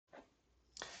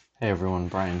Hey everyone,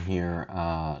 Brian here.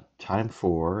 Time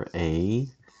for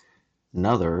another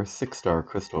 6-star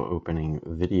crystal opening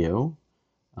video.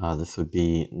 This would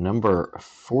be number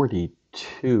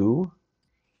 42.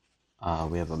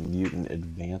 We have a mutant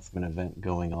advancement event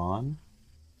going on.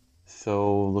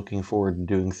 So looking forward to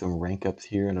doing some rank ups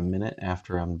here in a minute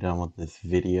after I'm done with this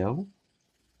video.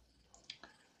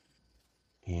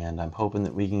 And I'm hoping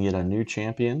that we can get a new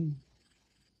champion,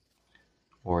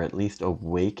 or at least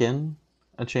awaken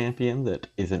a champion that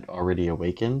isn't already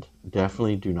awakened.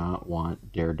 Definitely do not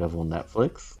want Daredevil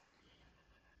Netflix.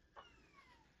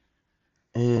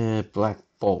 Black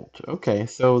Bolt. Okay,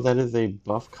 so that is a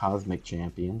buff cosmic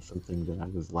champion, something that I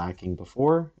was lacking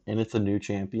before, and it's a new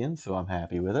champion, so I'm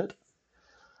happy with it.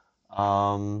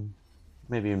 Um,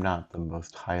 Maybe not the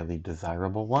most highly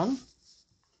desirable one,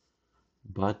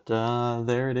 but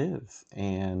there it is.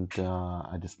 And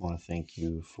I just want to thank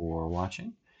you for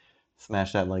watching.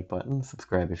 Smash that like button,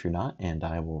 subscribe if you're not, and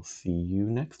I will see you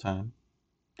next time.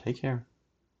 Take care.